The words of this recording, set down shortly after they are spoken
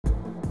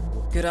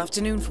Good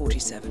afternoon,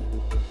 47.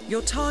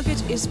 Your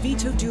target is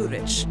Vito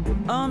Duric,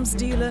 arms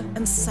dealer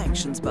and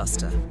sanctions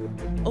buster.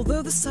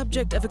 Although the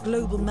subject of a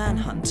global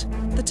manhunt,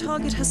 the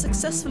target has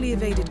successfully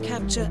evaded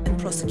capture and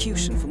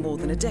prosecution for more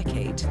than a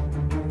decade.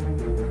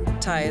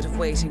 Tired of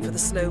waiting for the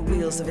slow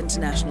wheels of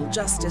international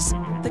justice,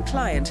 the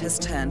client has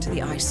turned to the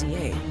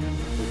ICA.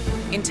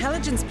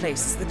 Intelligence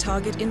places the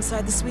target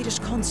inside the Swedish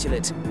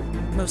consulate,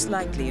 most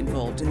likely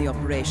involved in the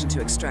operation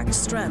to extract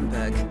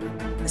Strandberg.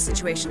 The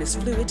situation is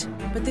fluid,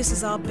 but this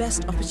is our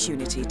best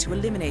opportunity to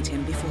eliminate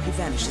him before he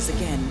vanishes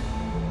again.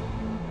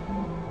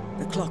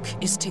 The clock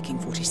is ticking,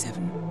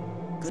 47.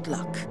 Good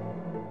luck.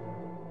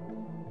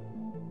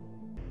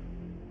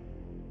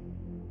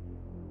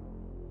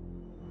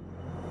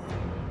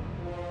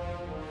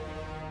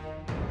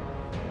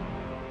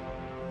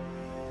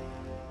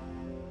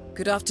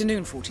 Good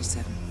afternoon,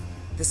 47.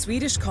 The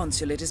Swedish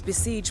consulate is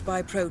besieged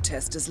by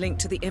protesters linked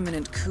to the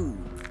imminent coup.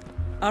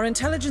 Our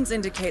intelligence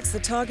indicates the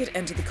target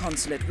entered the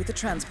consulate with a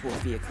transport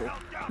vehicle,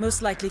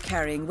 most likely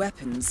carrying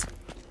weapons.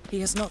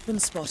 He has not been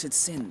spotted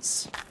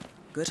since.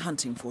 Good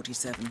hunting,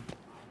 47.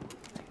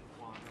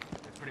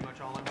 That's pretty much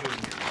all I'm doing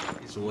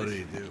here. So what did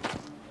he do?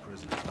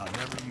 Prisoner,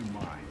 never you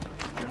mind.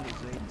 General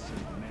Zayden said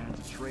the man's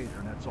a traitor,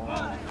 and that's all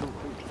I do.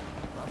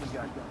 Probably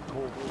got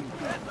cold feet.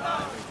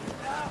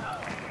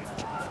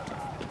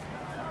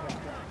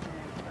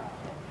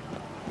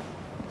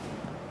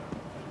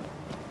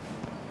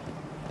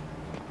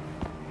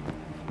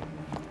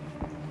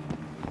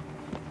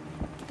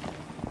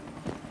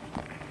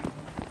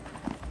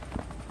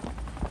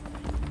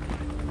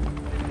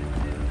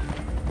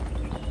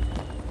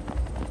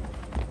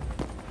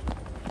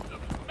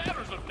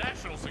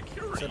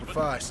 Set the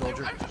fire,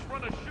 soldier.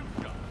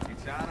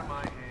 It's out of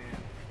my hand.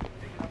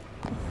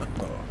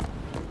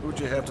 Who'd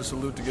you have to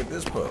salute to get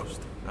this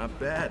post? Not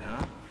bad,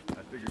 huh?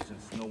 I figured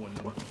since no one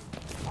knew.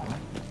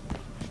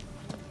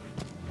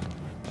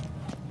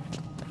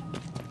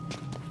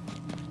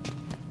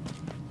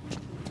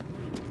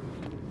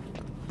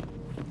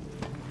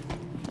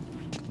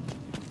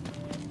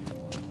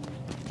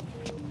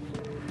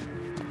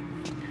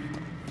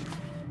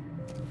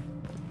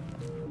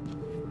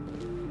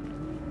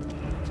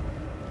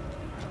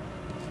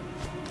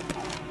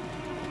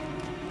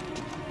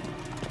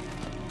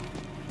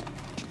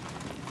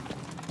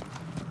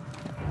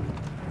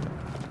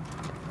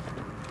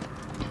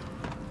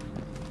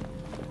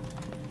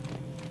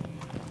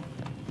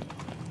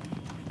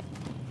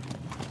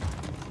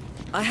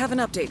 I have an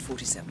update,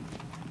 47.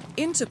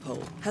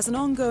 Interpol has an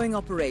ongoing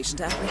operation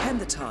to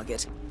apprehend the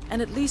target,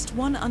 and at least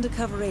one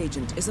undercover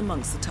agent is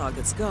amongst the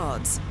target's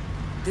guards.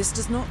 This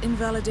does not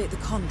invalidate the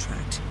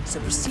contract, so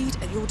proceed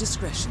at your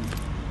discretion.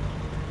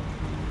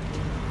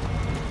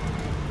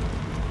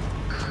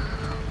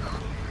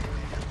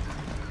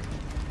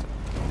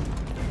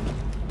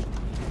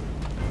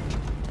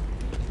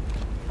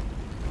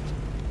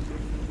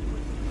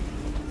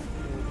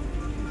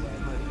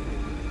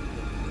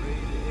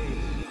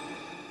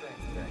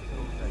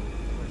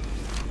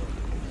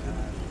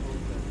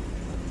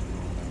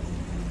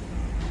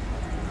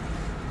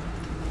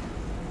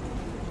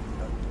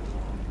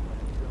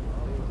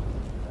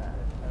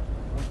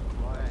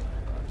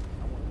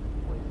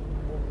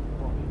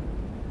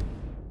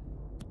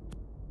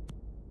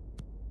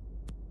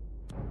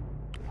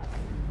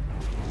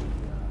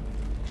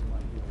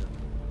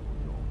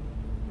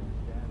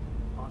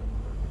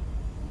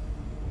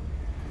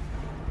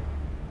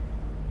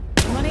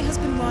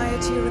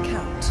 Wired to your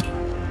account.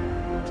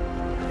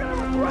 You're gonna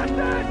regret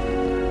that!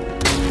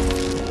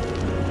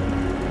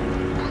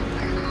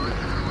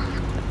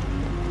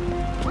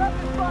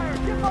 Rapid fire!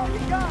 Give all you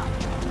got!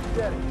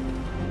 Steady.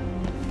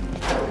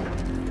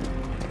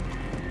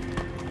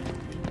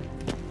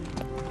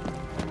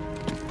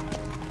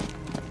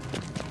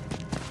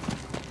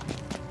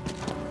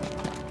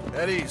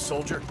 At ease,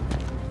 soldier.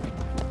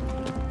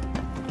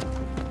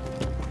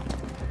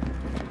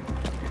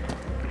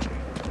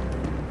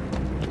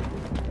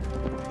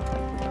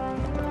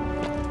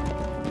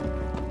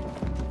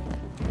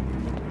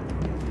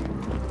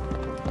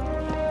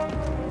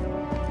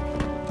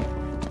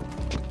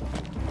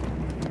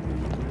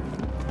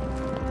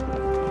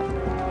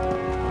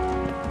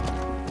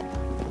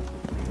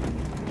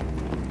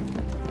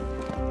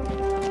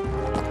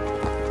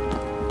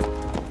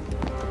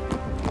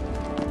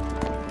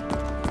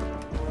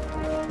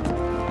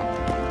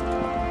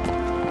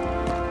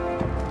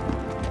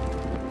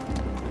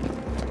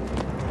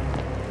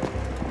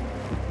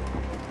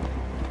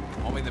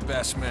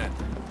 Best men.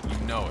 You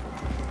know it.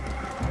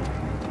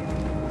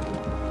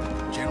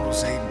 General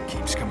Zayden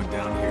keeps coming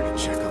down here to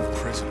check on the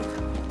prisoner.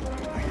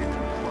 I hear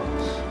they're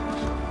close.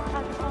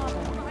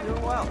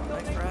 Doing well.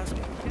 Thanks for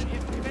asking.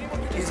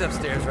 He's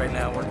upstairs right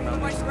now working on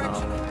this.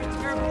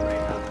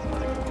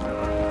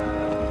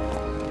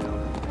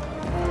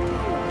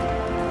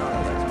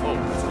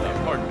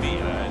 Pardon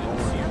me.